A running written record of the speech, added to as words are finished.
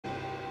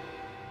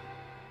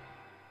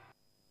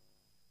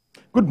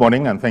Good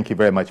morning, and thank you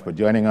very much for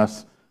joining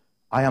us.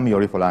 I am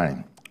Yori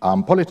Folani.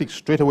 Politics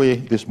straight away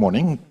this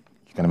morning.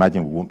 You can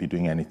imagine we won't be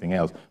doing anything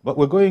else, but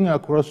we're going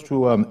across to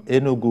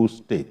Enugu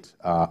State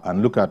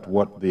and look at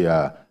what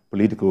the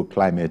political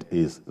climate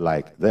is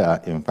like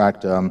there. In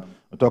fact, we're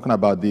talking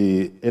about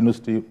the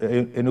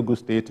Enugu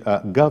State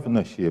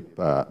Governorship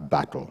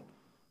Battle.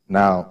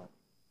 Now,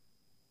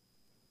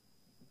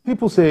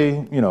 people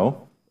say, you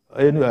know,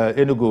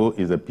 Enugu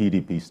is a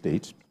PDP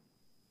state,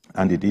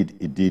 and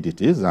indeed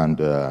it is, and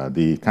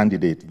the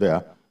candidate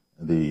there,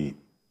 the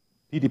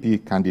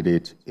PDP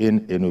candidate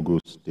in Enugu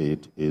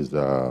State is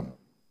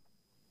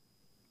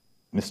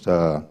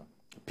Mr.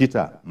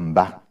 Peter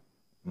Mbah,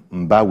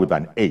 Mbah with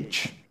an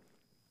H.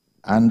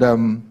 And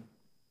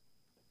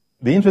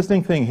the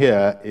interesting thing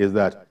here is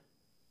that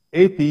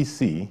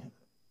APC,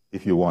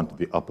 if you want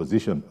the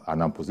opposition,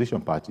 an opposition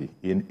party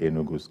in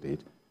Enugu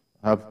State,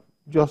 have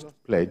just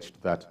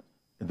pledged that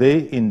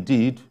they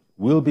indeed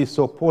will be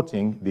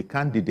supporting the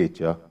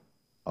candidature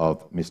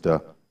of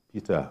Mr.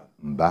 Peter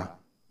Mbah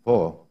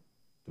to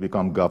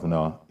become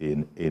governor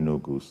in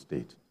Enugu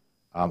State.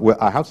 Well,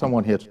 I have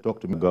someone here to talk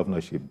to me about the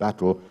governorship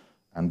battle,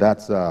 and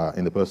that's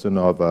in the person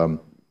of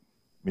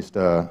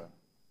Mr.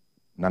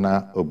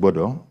 Nana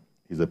Ogbodo.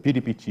 He's a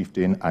PDP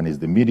chieftain and is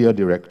the media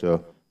director,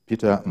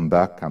 Peter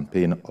Mbah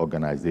Campaign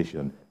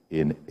Organization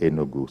in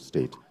Enugu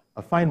State.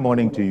 A fine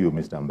morning to you,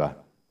 Mr. Mbah.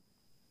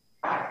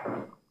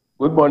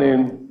 Good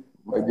morning,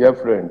 my dear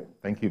friend.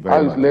 Thank you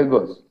very much. How is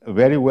Lagos?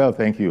 Very well,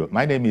 thank you.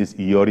 My name is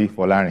Yori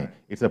Folani.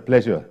 It's a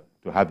pleasure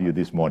to have you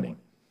this morning.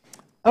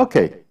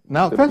 Okay,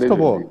 now, first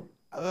of all,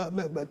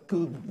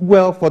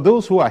 well, for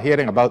those who are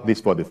hearing about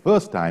this for the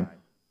first time,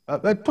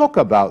 talk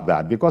about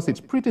that, because it's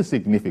pretty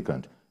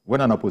significant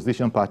when an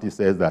opposition party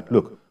says that,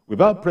 look,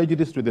 without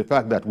prejudice to the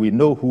fact that we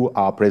know who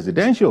our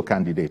presidential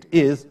candidate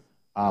is,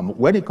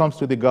 when it comes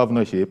to the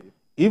governorship,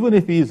 even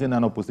if he is in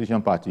an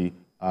opposition party,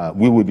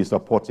 we will be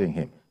supporting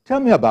him. Tell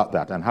me about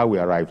that and how we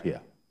arrived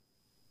here.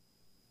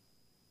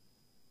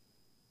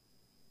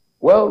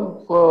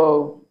 Well,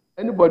 for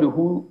anybody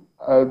who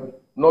has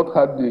not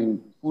had the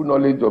full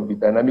knowledge of the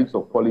dynamics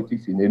of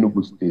politics in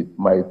Enugu State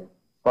might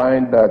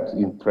find that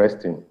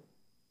interesting.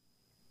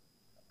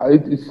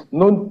 It is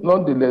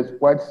nonetheless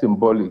quite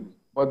symbolic,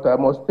 but I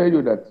must tell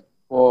you that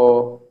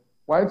for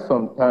quite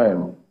some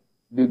time,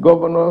 the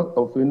governor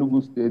of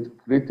Enugu State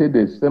created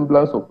a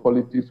semblance of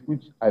politics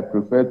which I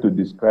prefer to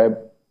describe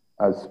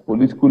as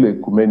political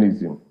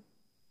ecumenism.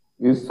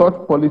 It's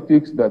such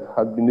politics that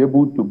has been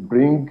able to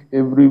bring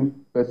every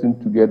person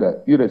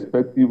together,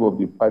 irrespective of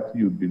the party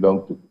you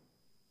belong to.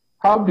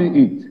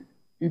 Howbeit,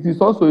 it is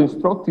also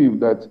instructive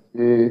that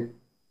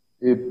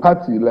a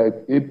party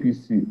like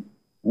APC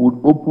would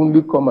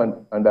openly come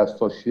and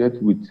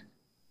associate with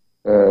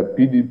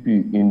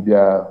PDP in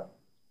their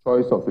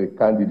choice of a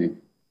candidate.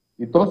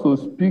 It also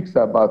speaks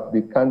about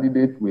the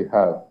candidate we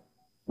have.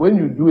 When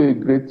you do a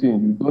great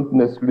thing, you don't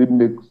necessarily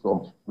make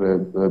some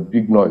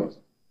big noise.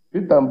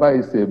 Peter Mbah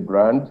is a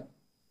brand.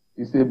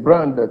 It's a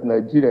brand that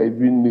Nigeria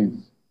even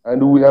needs.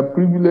 And we are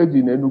privileged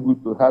in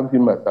Enugu to have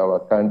him as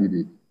our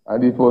candidate.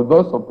 And it was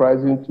not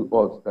surprising to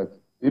us that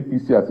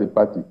APC as a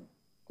party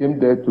came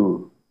there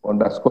to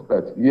underscore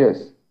that,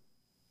 yes,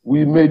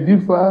 we may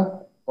differ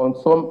on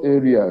some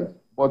areas,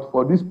 but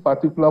for this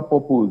particular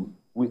purpose,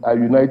 we are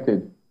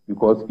united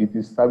because it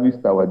is service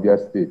to our dear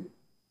state.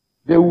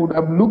 They would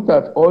have looked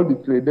at all the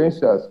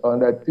credentials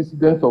and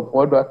antecedents of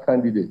other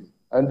candidates,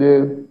 and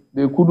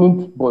they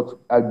couldn't but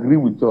agree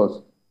with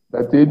us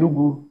that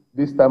Enugu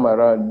this time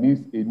around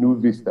needs a new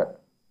vista.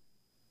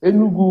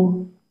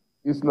 Enugu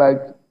is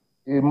like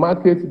a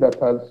market that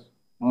has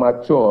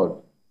matured,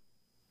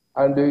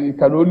 and it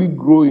can only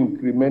grow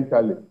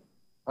incrementally.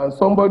 And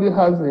somebody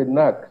has a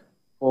knack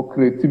for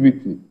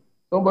creativity.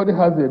 Somebody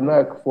has a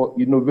knack for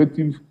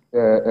innovative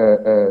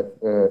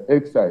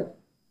exercise.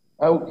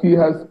 And he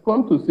has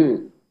come to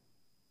say,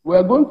 we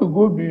are going to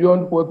go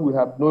beyond what we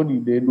have known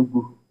in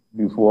Enugu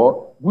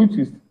before, which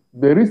is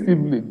very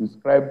simply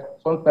described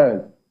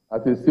sometimes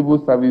as a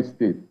civil service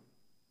state.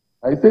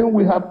 I think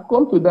we have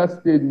come to that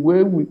stage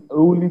where we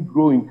only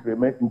grow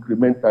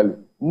incrementally.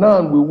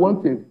 Now we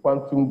want a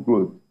quantum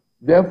growth.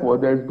 Therefore,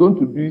 there is going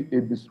to be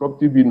a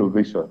disruptive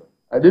innovation.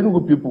 And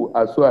Enugu people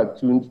are so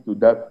attuned to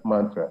that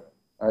mantra.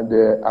 And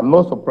I'm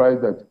not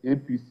surprised that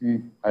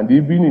APC and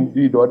even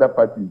indeed other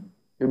parties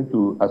came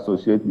to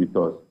associate with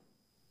us.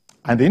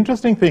 And the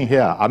interesting thing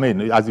here, I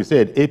mean, as you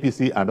said,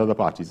 APC and other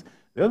parties,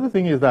 the other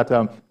thing is that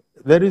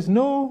there is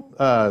no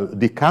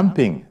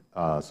decamping,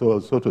 so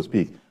to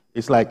speak.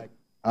 It's like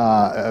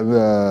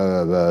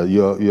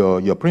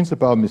your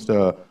principal,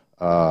 Mr.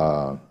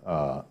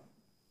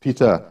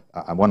 Peter,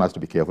 one has to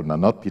be careful now,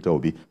 not Peter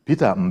Obi,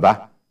 Peter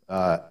Mbah,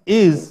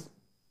 is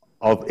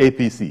of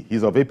APC.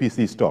 He's of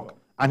APC stock,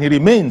 and he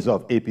remains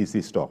of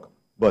APC stock.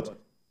 But,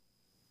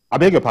 I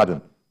beg your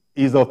pardon,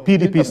 he's of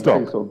PDP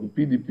stock.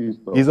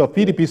 He's of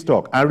PDP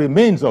stock and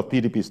remains of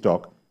PDP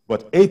stock,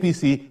 but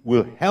APC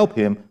will help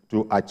him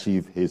to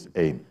achieve his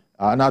aim.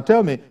 Now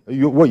tell me,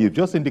 you've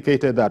just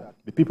indicated that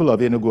the people of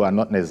Enugu are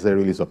not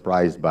necessarily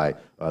surprised by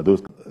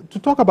those. To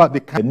talk about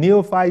the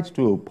neophyte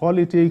to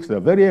politics, a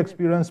very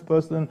experienced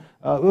person,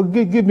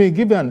 give me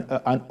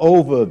an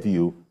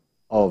overview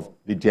of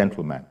the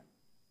gentleman.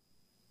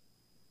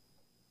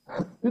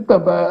 Peter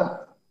Mbah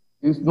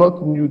is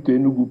not new to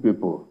Enugu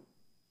people.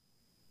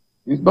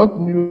 It's not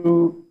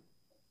new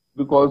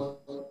because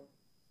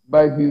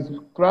by his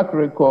track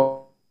record,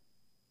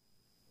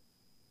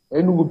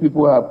 Enugu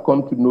people have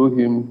come to know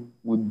him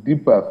with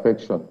deep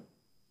affection.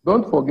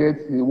 Don't forget,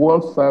 he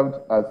once served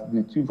as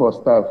the Chief of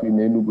Staff in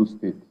Enugu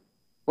State.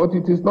 But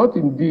it is not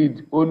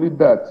indeed only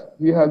that.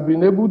 He has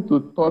been able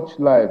to touch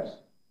lives.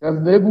 He has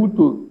been able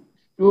to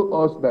show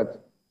us that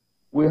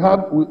we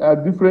are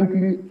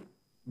differently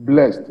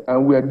blessed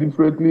and we are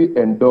differently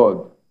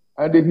endowed.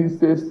 And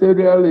he's a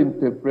serial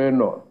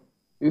entrepreneur.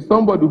 He's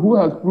somebody who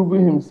has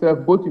proven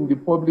himself both in the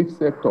public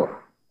sector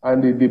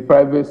and in the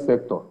private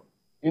sector.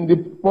 In the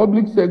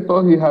public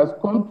sector, he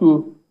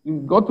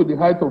got to the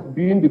height of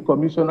being the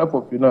Commissioner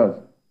for Finance,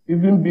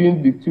 even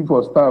being the Chief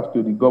of Staff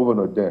to the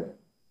governor there.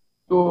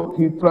 So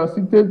he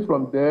transited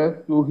from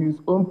there to his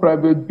own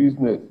private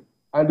business,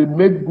 and he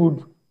made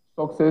good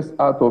success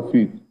out of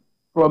it.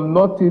 From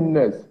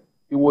nothingness,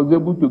 he was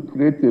able to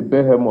create a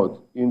behemoth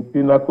in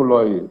Pinnacle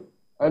Oil.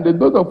 And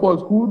those of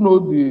us who know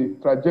the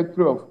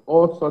trajectory of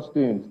all such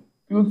things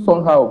feel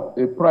somehow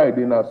a pride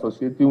in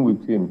associating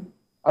with him.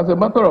 As a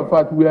matter of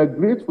fact, we are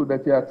grateful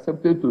that he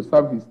accepted to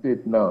serve his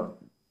state now.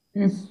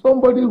 He's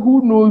somebody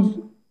who knows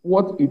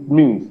what it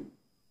means.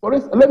 For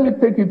instance, let me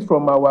take it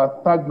from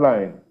our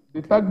tagline,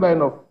 the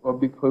tagline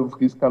of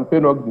his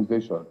campaign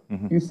organization.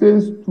 He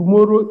says,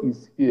 tomorrow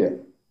is here.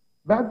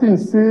 That thing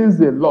says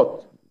a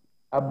lot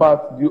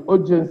about the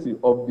urgency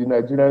of the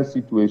Nigerian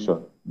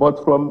situation.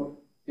 But from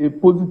a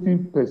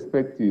positive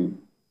perspective,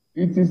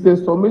 it is a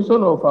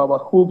summation of our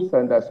hopes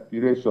and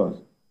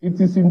aspirations. It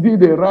is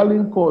indeed a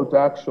rallying call to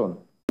action.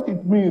 What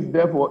it means,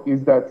 therefore,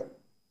 is that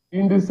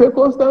in the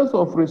circumstance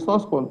of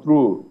resource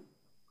control,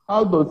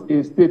 how does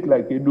a state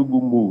like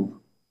Enugu move?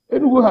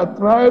 Enugu has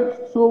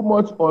thrived so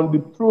much on the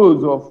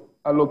throes of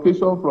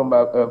allocation from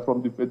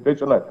the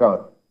federation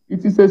account.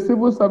 It is a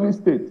civil service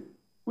state,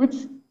 which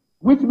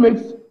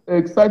makes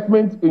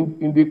excitement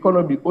in the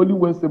economy only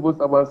when civil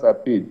servants are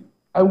paid.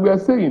 And we are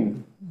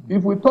saying,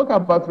 if we talk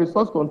about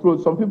resource control,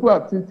 some people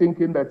are still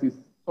thinking that it's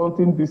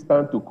something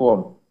distant to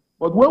come.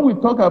 But when we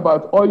talk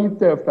about oil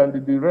theft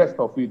and the rest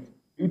of it,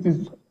 it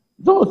is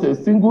just a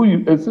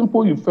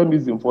simple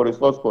euphemism for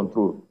resource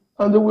control.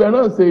 And we are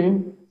now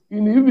saying,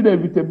 in the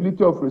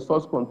inevitability of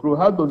resource control,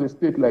 how does a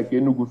state like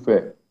Enugu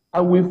fare?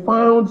 And we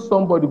found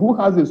somebody who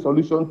has a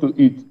solution to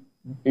it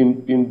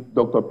in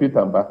Dr.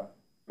 Peter Mbah.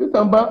 Peter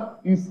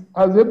Mbah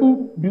has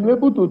been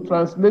able to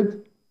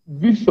translate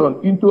vision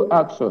into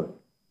action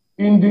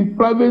in the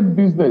private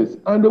business.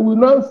 And they will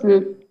now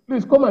say,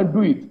 please come and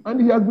do it.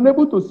 And he has been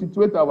able to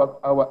situate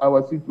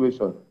our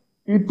situation.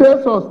 He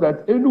tells us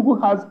that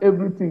Enugu has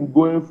everything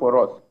going for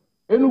us.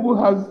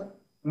 Enugu has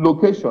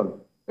location.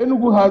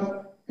 Enugu has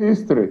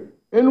history.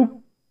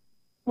 Enugu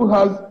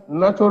has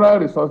natural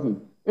resources.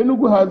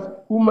 Enugu has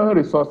human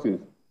resources.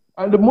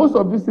 And most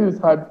of these things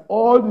had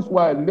all this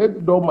while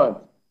laid dormant,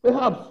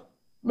 perhaps,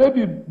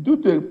 maybe due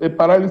to a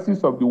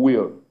paralysis of the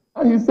will.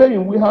 And he's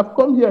saying we have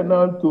come here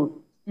now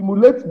to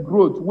stimulate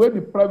growth where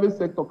the private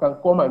sector can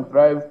come and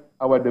drive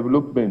our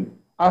development.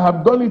 I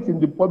have done it in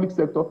the public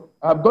sector.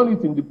 I have done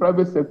it in the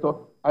private sector.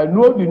 I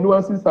know the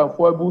nuances and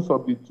foibles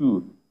of the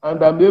two,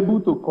 and I'm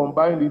able to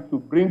combine it to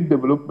bring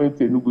development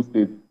to Enugu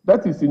State.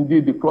 That is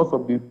indeed the crux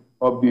of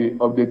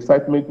the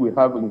excitement we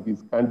have in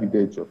his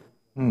candidature.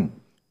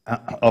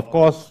 Of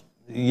course,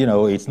 you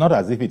know, it's not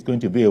as if it's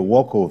going to be a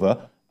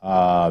walkover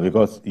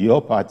because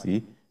your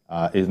party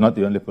is not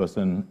the only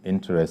person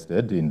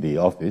interested in the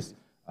office.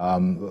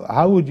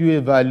 How would you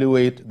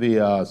evaluate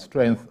the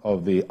strength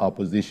of the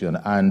opposition,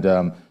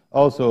 and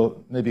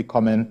also maybe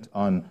comment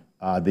on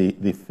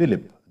the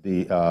fillip,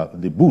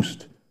 the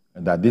boost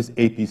that this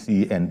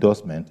APC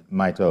endorsement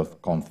might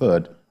have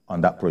conferred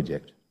on that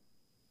project?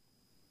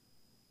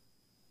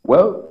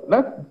 Well,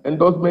 that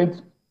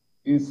endorsement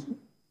is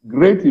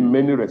great in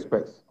many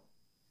respects.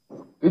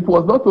 It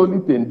was not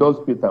only to endorse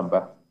Peter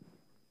Mbah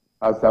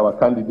as our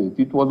candidate,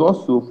 it was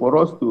also for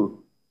us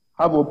to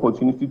have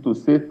opportunity to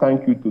say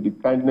thank you to the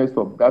kindness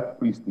of that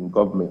priest in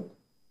government.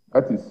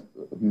 That is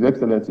His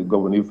Excellency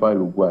Governor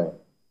Ifeanyi Ugwuanyi.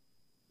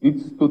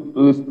 It's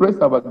to express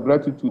our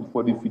gratitude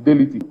for the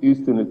fidelity of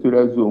East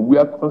Senatorial Zone. We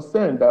are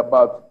concerned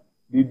about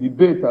the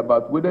debate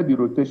about whether the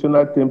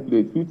rotational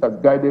template, which has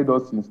guided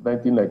us since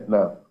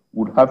 1999,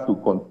 would have to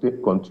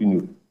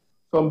continue.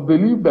 Some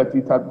believe that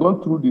it has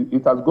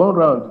gone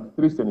around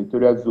the 3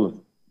 senatorial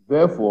zones.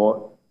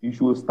 Therefore, it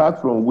should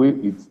start from where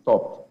it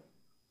stopped.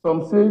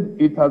 Some said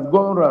it has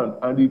gone around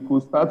and it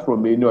could start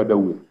from any other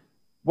way.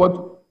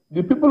 But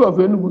the people of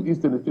Enugu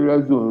East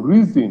Senatorial Zone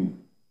reason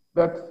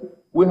that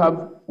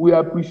we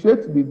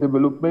appreciate the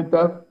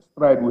developmental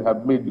stride we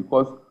have made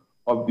because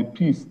of the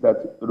peace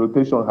that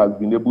rotation has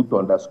been able to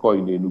underscore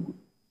in Enugu.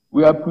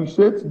 We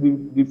appreciate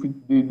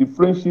the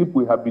friendship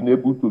we have been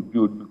able to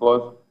build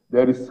because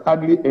there is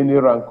hardly any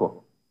rancor.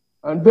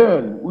 And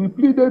then we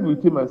pleaded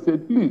with him and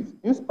said, please,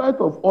 in spite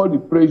of all the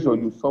pressure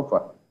you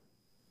suffer,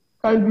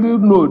 kindly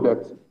know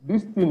that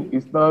this thing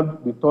is now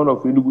the turn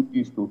of Enugu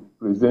East to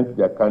present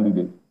their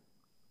candidate.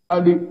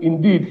 And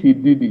indeed, he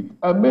did it.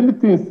 And many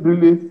things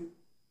really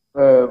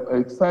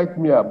excite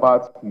me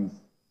about his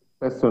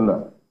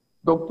persona.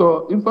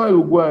 Dr.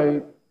 Ifeanyi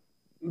Ugwuanyi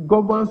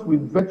governs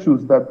with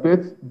virtues that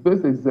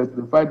best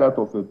exemplify that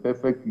of a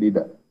perfect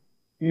leader.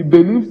 He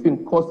believes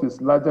in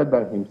causes larger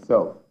than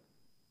himself.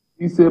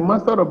 He's a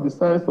master of the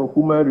science of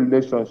human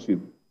relationship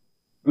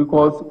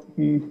because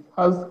he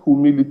has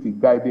humility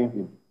guiding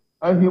him.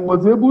 And he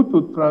was able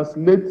to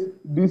translate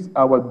this,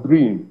 our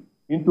dream,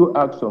 into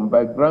action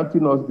by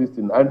granting us this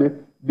thing.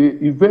 And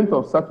the event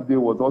of Saturday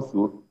was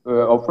also,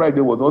 of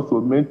Friday was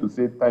also meant to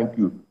say thank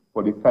you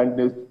for the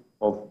kindness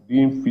of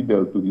being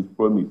fidel to his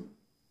promise.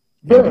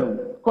 Then,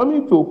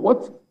 coming to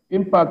what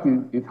impact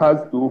it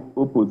has to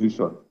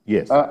opposition.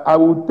 Yes. I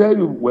will tell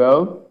you,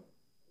 well,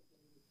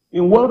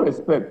 in one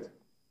respect,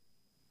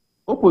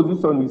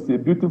 opposition is a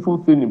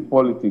beautiful thing in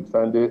politics,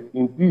 and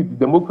indeed,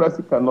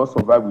 democracy cannot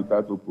survive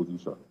without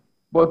opposition.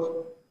 But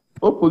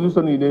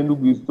opposition in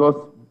Enugu is just,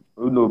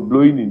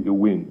 blowing in the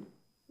wind.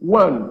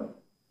 One,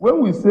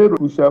 when we say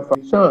we shall have a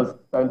chance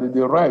and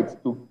the right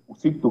to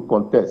seek to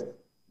contest,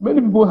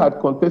 many people had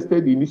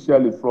contested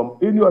initially from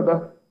any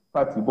other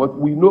party, but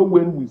we know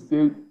when we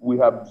say we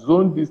have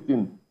zoned this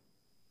thing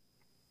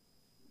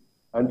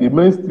and the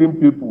mainstream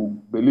people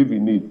believe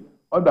in it,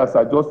 others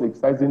are just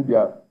exercising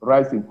their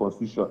rights in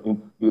constitution,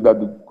 that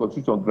the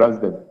constitution grants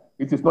them.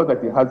 It is not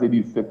that it has any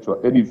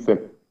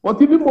effect.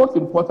 But even most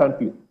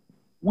importantly,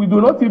 we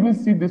do not even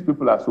see these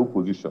people as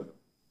opposition.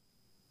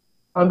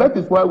 And that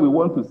is why we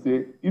want to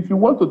say, if you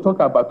want to talk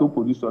about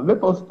opposition,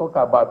 let us talk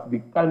about the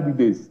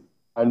candidates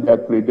and their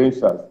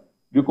credentials,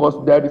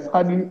 because there is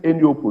hardly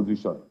any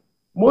opposition.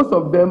 Most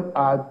of them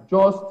are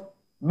just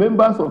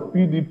members of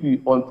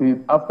PDP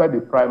until after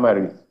the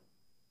primaries.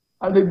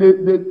 And they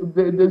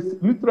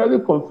literally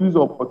confuse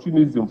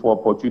opportunism for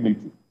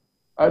opportunity.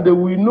 And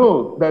we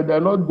know that they're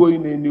not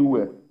going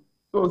anywhere.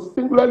 So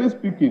singularly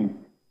speaking,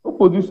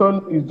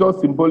 opposition is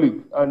just symbolic,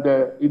 and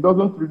it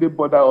doesn't really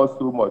bother us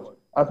so much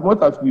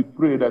as we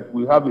pray that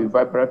we have a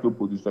vibrant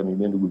opposition in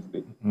Enugu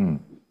State.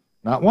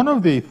 Now, one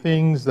of the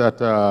things that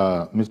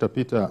Mr.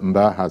 Peter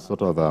Mbah has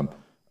sort of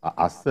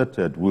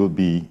asserted will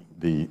be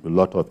the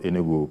lot of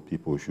Enugu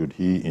people should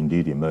he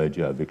indeed emerge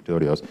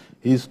victorious.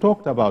 He's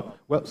talked about,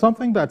 well,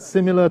 something that's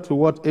similar to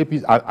what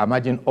APC, I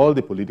imagine all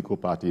the political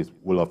parties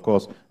will, of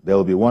course, there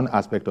will be one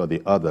aspect or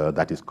the other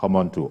that is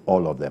common to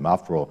all of them.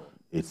 After all,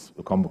 it's,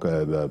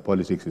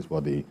 politics is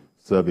for the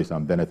service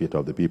and benefit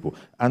of the people.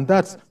 And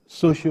that's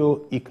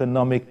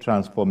socio-economic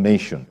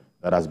transformation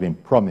that has been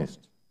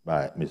promised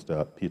by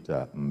Mr.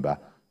 Peter Mbah.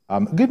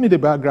 Give me the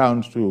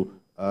background to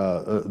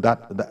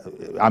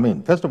I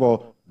mean, first of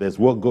all, there's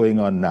work going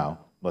on now,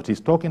 but he's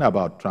talking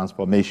about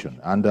transformation.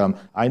 And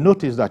I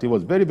noticed that it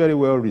was very, very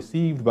well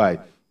received by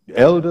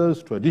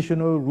elders,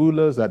 traditional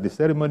rulers at the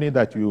ceremony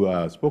that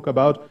you spoke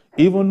about.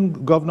 Even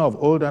Governor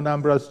of Old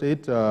Anambra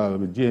State,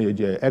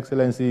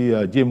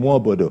 Excellency Jim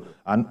Ogbodo,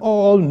 and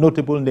all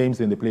notable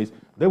names in the place,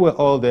 they were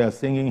all there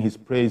singing his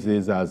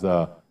praises as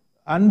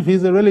and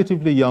he's a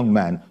relatively young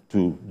man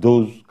to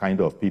those kind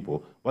of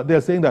people. But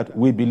they're saying that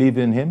we believe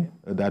in him,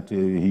 that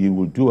he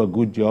will do a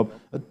good job.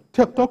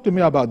 Talk to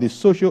me about the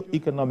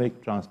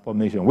socio-economic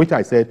transformation, which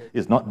I said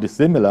is not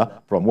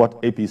dissimilar from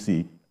what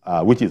APC,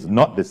 which is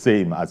not the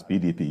same as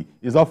PDP,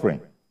 is offering.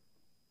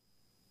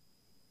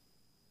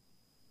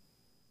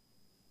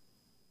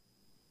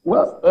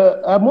 Well,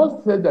 I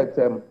must say that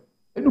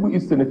Enugu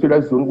East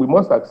Senatorial Zone, we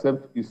must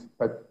accept, is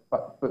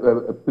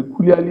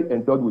peculiarly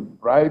endowed with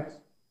bright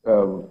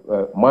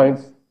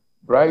minds,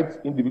 bright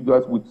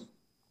individuals with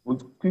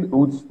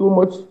so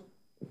much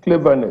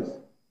cleverness.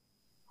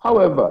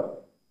 However,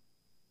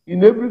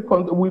 in every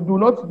country, we do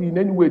not in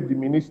any way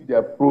diminish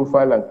their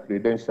profile and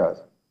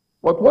credentials.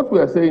 But what we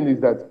are saying is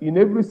that in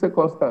every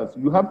circumstance,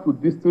 you have to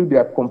distill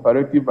their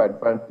comparative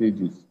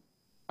advantages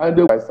and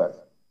the advisors,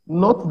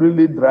 not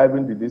really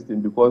driving the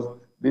distance, because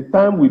the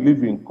time we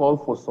live in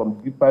calls for some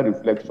deeper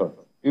reflection.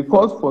 It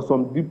calls for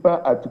some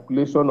deeper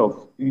articulation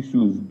of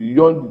issues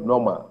beyond the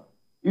normal.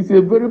 It's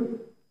a very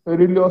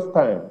perilous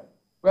time.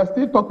 We are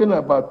still talking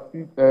about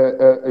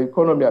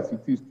economy as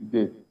it is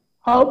today.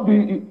 How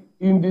in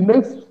the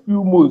next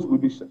few months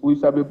we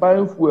shall be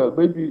buying fuel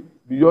maybe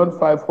beyond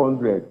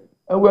 500,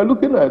 and we are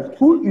looking at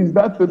who is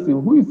that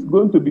person who is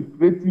going to be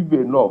creative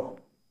enough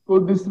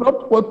to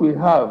disrupt what we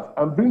have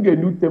and bring a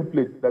new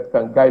template that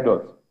can guide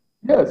us.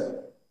 Yes,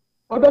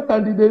 other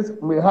candidates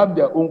may have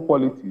their own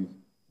qualities,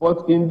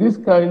 but in this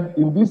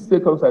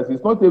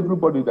circumstances, not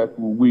everybody that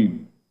will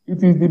win.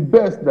 It is the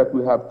best that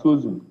we have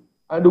chosen.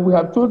 And we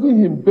have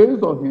chosen him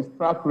based on his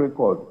track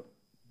record,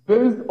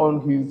 based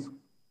on his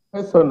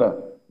persona.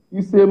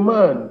 He's a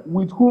man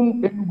with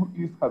whom Enugu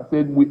East have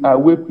said we are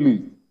well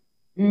pleased.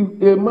 He's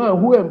a man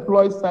who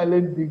employs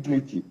silent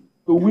dignity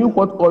to win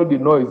what all the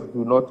noise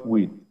do not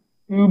win.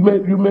 You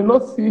may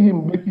not see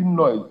him making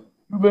noise.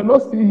 You may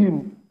not see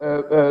him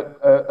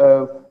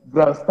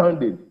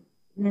grandstanding.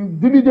 He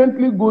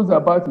diligently goes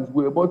about his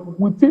way, but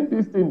within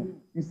this thing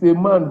is a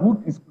man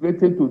who is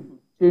created to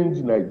change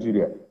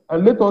Nigeria.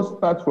 And let us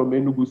start from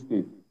Enugu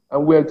State.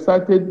 And we're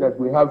excited that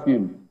we have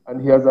him, and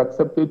he has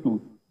accepted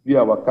to be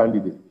our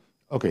candidate.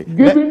 Okay.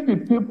 Given the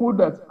people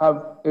that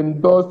have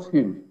endorsed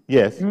him,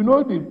 yes, you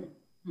know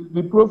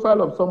the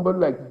profile of somebody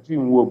like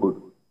Jim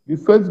Ogbodo, the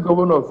first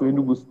governor of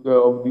Enugu,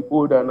 of the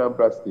old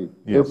Anambra State,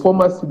 yes, a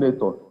former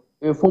senator,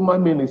 a former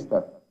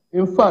minister.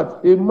 In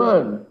fact, a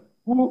man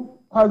who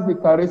has the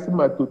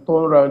charisma to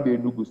turn around the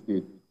Enugu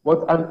State,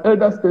 but an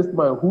elder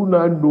statesman who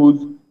now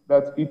knows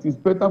that it is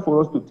better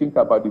for us to think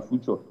about the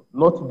future,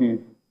 not the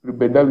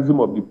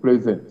prebendalism of the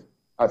present,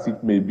 as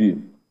it may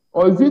be.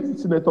 Or is it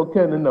Senator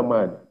Ken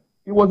Nnaman?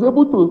 He was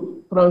able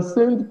to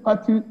transcend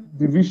party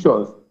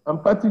divisions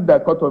and party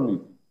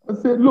dichotomies and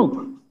say,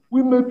 look,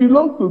 we may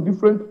belong to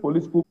different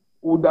political,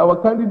 with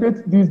our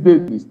candidates these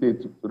days the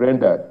state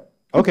rendered.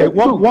 Okay,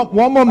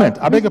 one moment.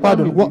 I beg your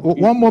pardon.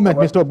 One moment,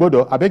 Mr.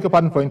 Ogbodo. I beg your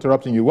pardon for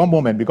interrupting you. One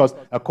moment, because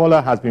a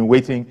caller has been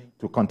waiting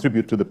to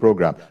contribute to the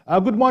program.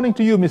 Good morning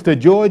to you, Mr.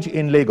 George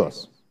in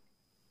Lagos.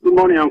 Good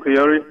morning, Uncle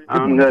Yori,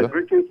 and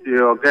greetings to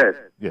your guest.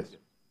 Yes.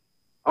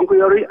 Uncle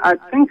Yori, I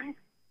think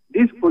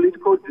this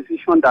political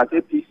decision that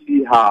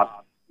APC has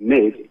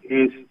made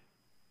is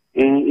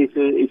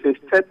a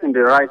step in the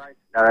right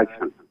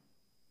direction.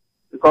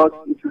 Because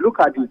if you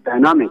look at the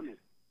dynamics,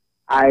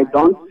 I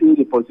don't see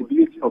the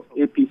possibility of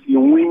APC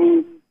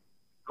winning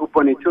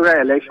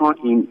gubernatorial election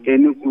in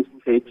Enugu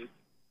State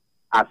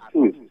as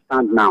things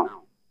stand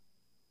now.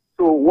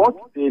 So what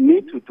they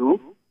need to do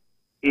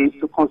is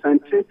to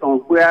concentrate on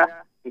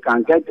where they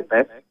can get the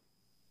best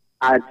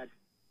and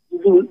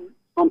even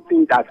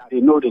something that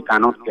they know they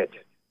cannot get.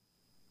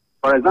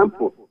 For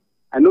example,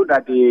 I know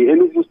that the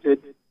Enugu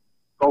State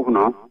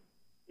Governor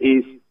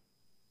is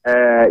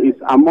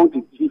among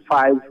the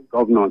G5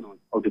 governors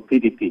of the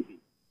PDP,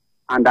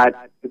 and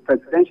that the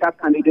presidential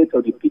candidate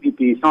of the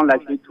PDP is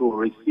unlikely to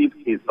receive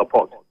his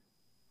support.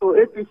 So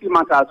APC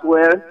might as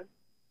well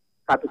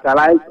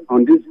capitalize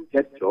on this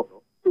gesture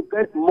to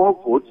get more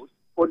votes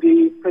for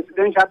the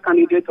presidential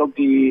candidate of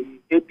the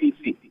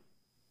APC,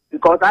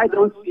 because I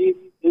don't see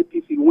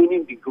APC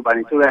winning the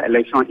gubernatorial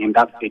election in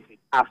that state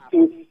as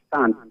things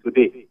stand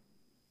today.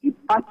 The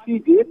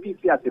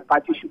APC as a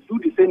party should do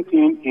the same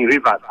thing in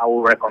Rivers, I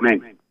will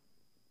recommend.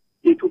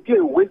 It would be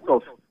a waste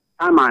of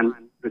time and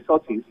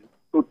resources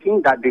to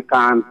think that they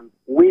can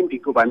win the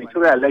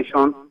gubernatorial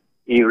election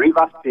in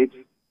Rivers State,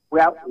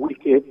 where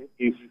Wike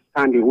is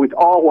standing, with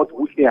all what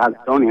Wike has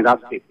done in that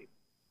state.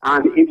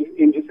 And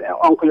in this,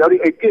 Uncle Yori,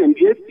 again,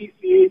 the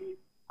APC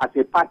as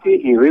a party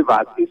in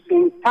Rivers is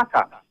in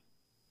Taka.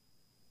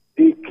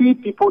 The key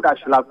people that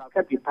should have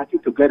kept the party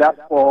together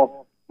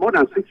for more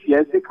than 6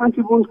 years, they can't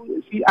even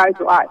see eye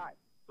to eye.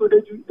 So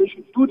they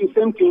should do the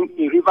same thing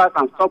in Rivers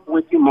and stop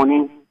wasting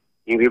money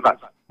in Rivers.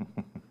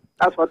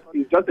 That's what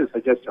is just a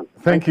suggestion.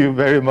 Thank you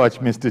very much,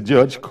 Mr.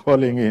 George,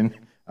 calling in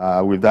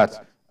with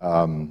that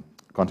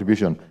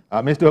contribution.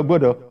 Mr.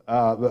 Ogbodo,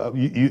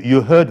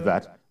 you heard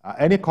that.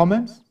 Any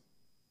comments?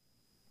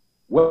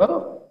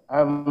 Well,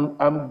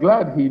 I'm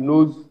glad he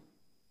knows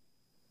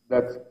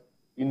that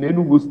in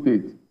Enugu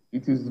State,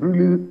 it is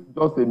really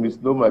just a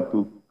misnomer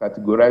to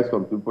categorize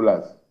some people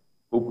as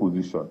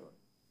opposition.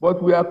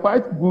 But we are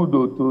quite good,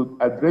 though, to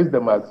address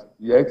them as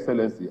Your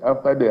Excellency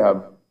after they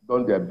have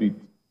done their bit.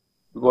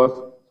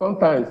 Because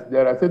sometimes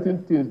there are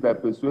certain things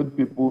that persuade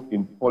people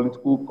in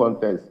political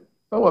contests.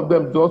 Some of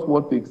them just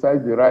want to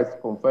exercise the rights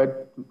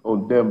conferred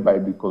on them by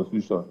the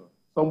Constitution.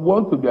 Some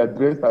want to be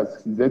addressed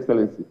as His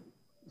Excellency.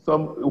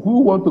 Some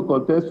who want to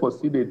contest for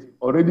Senate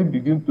already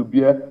begin to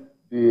bear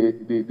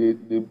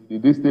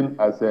this thing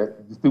as a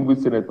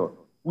distinguished senator.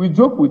 We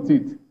joke with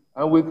it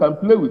and we can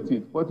play with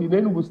it, but in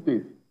Enugu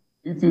State,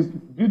 it is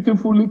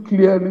beautifully,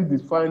 clearly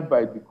defined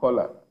by the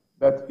caller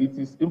that it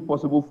is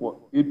impossible for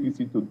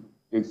APC to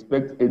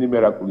expect any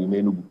miracle in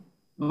Enugu.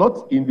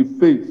 Not in the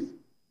face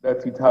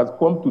that it has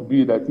come to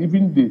be that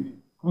even the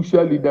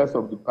crucial leaders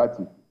of the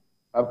party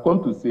have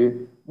come to say,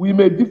 we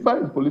may differ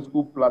in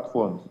political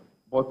platforms,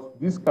 but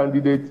this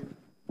candidate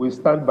will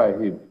stand by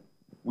him.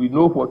 We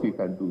know what he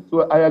can do.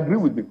 So I agree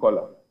with the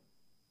caller.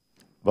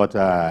 But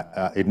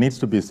it needs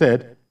to be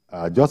said,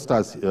 just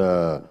as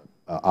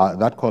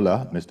that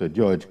caller, Mr.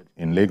 George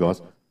in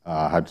Lagos,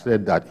 had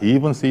said that he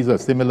even sees a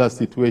similar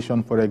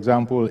situation, for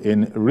example,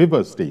 in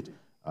Rivers State.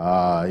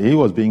 He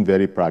was being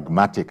very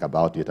pragmatic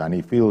about it, and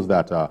he feels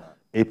that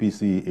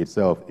APC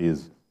itself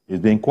is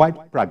being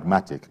quite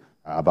pragmatic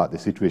about the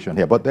situation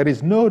here. But there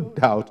is no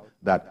doubt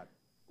that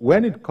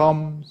when it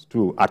comes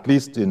to, at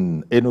least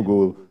in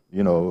Enugu,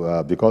 you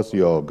know, because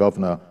your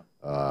governor,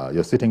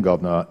 your sitting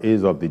governor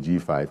is of the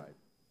G5,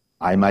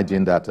 I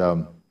imagine that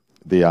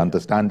the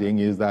understanding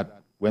is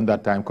that when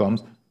that time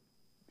comes,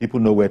 people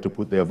know where to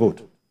put their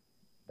vote.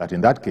 That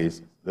in that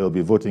case, they'll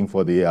be voting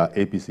for the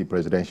APC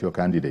presidential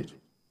candidate.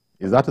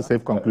 Is that a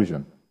safe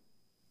conclusion?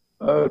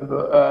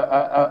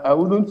 I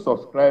wouldn't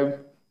subscribe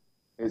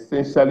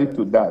essentially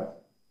to that.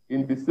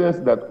 in the sense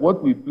that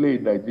what we play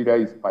in Nigeria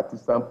is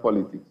partisan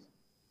politics,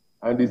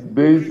 and it's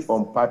based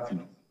on parties.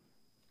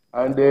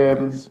 And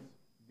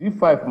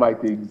G5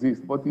 might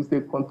exist, but it's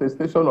a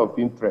contestation of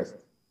interest.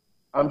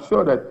 I'm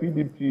sure that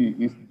PDP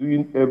is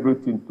doing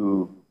everything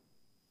to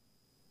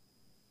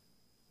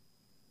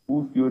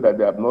who feel that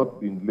they have not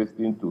been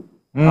listened to.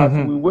 As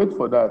we wait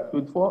for that,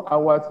 24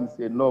 hours is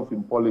enough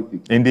in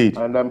politics. Indeed.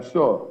 And I'm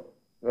sure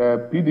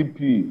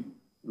PDP,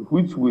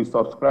 which we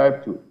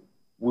subscribe to,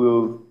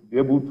 will be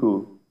able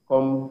to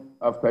come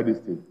after this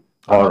thing.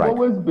 I've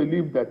always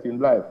believed that in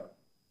life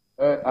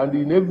and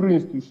in every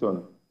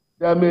institution,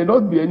 there may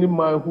not be any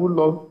man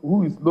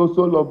who is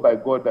so loved by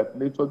God that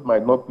nature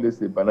might not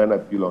place a banana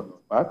peel on his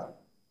path.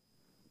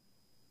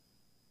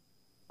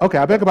 Okay,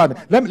 I beg your pardon.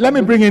 Let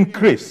me bring in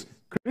Chris.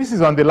 Chris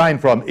is on the line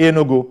from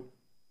Enugu.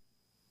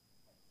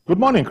 Good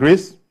morning,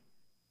 Chris.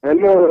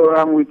 Hello,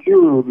 I'm with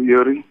you,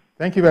 Yori.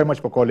 Thank you very much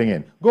for calling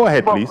in. Go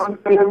ahead, please. On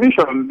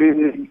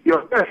television,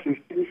 your guest is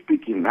still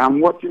speaking.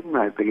 I'm watching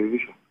my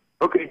television.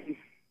 Okay,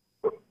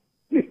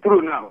 it's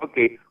true now.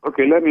 Okay,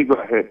 let me go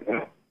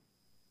ahead.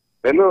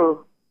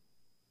 Hello.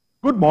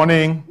 Good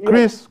morning,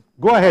 Chris.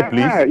 Go ahead,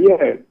 please.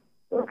 Yeah.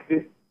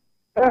 Okay.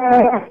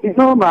 You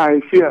know my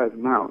fears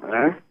now.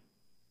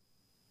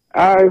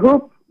 I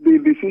hope the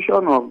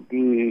decision of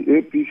the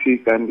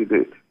APC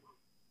candidate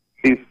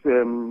is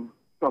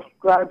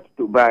subscribed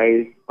to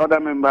by other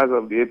members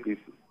of the APC.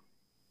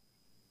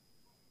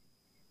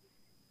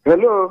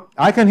 Hello?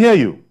 I can hear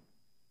you.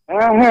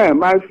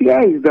 My fear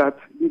is that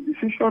the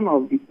decision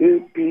of the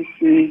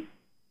APC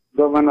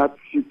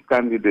governorship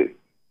candidate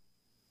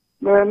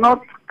may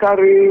not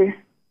carry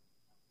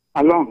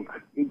along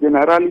the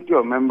generality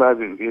of members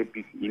in the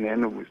APC in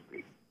Enugu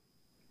State.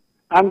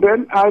 And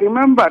then I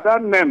remember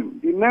that name,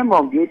 the name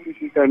of the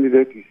APC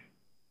candidate is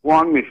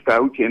one Mr.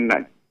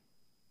 Uchenna.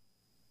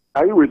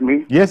 Are you with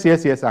me? Yes,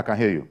 I can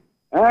hear you.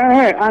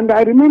 And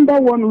I remember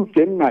one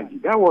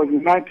Uchenna, that was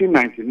in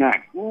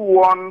 1999, who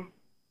won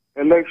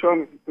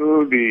election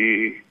to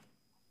the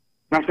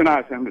National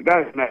Assembly.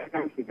 That's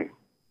Nigerian citizen.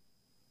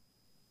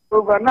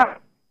 Overnight,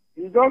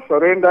 he just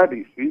surrendered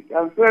his seat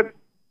and said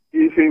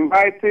he's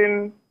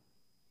inviting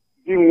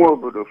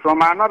Ogbodo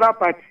from another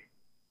party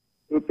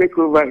to take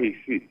over his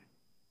seat.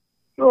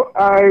 So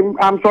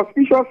I'm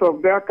suspicious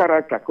of their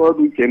character called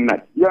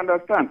Uchenna. You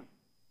understand?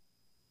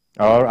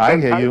 Oh, I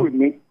hear you. With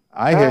me?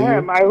 I hear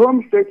you. My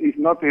home state is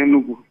not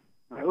Enugu.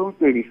 My home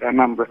state is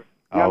Anambra.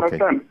 You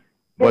understand?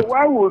 So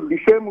why would the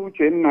same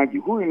Uchenna,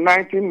 who in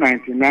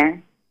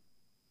 1999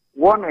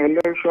 won an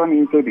election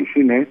into the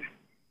Senate,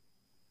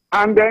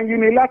 and then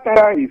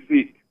unilaterally his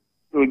seat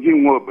to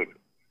Ogbodo,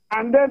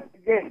 and then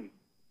again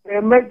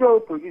a major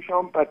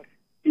opposition party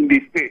in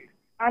the state,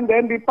 and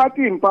then the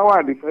party in power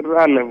at the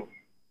federal level,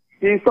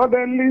 he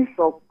suddenly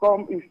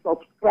is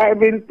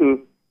subscribing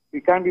to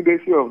the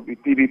candidacy of the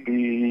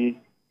PDP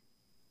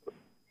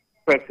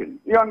person.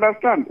 You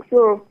understand?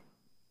 So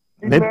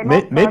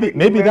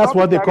maybe that's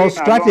what they call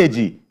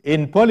strategy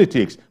in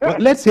politics. Yes.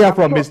 But let's hear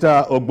from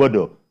Mr.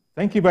 Ogbodo.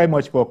 Thank you very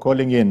much for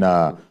calling in,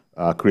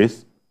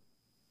 Chris.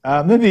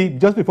 Maybe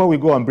just before we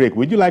go on break,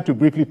 would you like to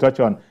briefly touch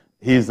on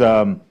his,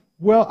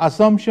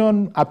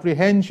 assumption,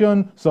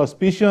 apprehension,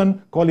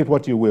 suspicion, call it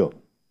what you will?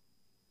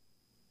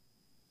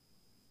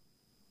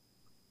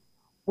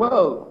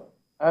 Well,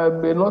 I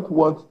may not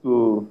want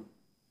to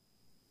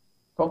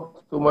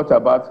talk so much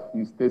about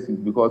his thesis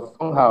because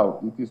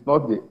somehow it is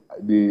not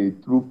the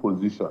true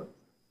position.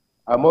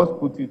 I must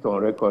put it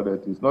on record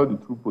that it's not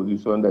the true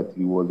position that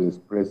he was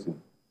expressing.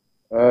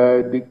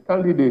 The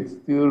candidate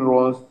still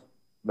runs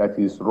that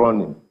he's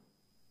running.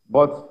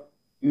 But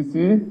you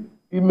see,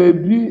 he may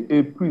be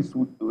a priest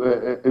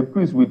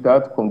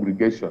without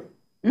congregation.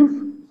 If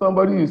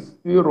somebody is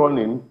still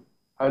running,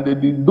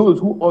 and those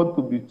who ought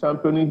to be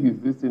championing his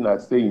destiny are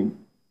saying,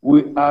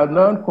 we are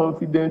now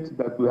confident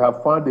that we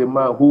have found a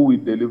man who will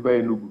deliver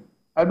Enugu.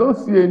 I don't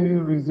see any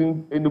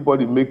reason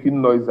anybody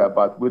making noise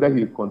about whether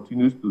he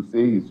continues to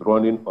say he's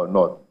running or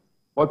not.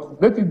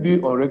 But let it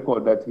be on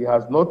record that he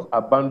has not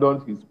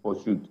abandoned his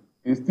pursuit.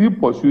 He's still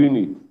pursuing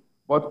it.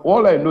 But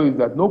all I know is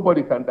that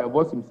nobody can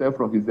divorce himself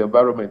from his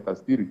environment and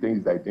still retain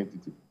his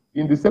identity.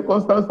 In the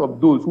circumstance of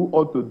those who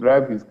ought to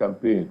drive his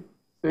campaign,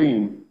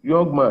 saying,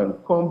 young man,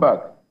 come back.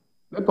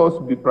 Let us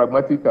be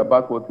pragmatic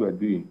about what we are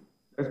doing.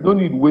 There's no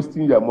need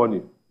wasting your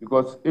money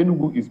because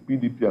Enugu is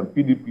PDP and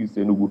PDP is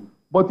Enugu.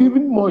 But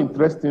even more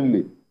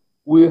interestingly,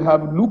 we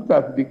have looked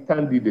at the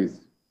candidates.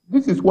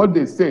 This is what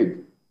they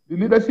said. The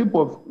leadership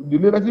of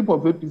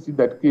APC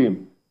that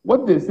came,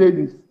 what they said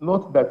is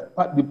not that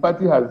the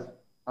party has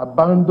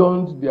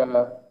abandoned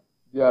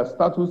their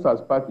status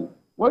as party.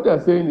 What they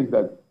are saying is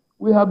that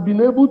we have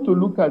been able to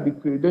look at the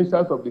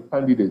credentials of the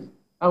candidates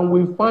and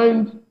we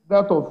find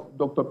that of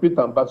Dr. Peter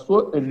Mbah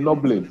so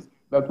ennobling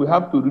that we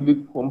have to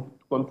really come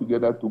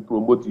together to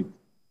promote it.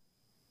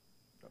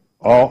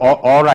 All right.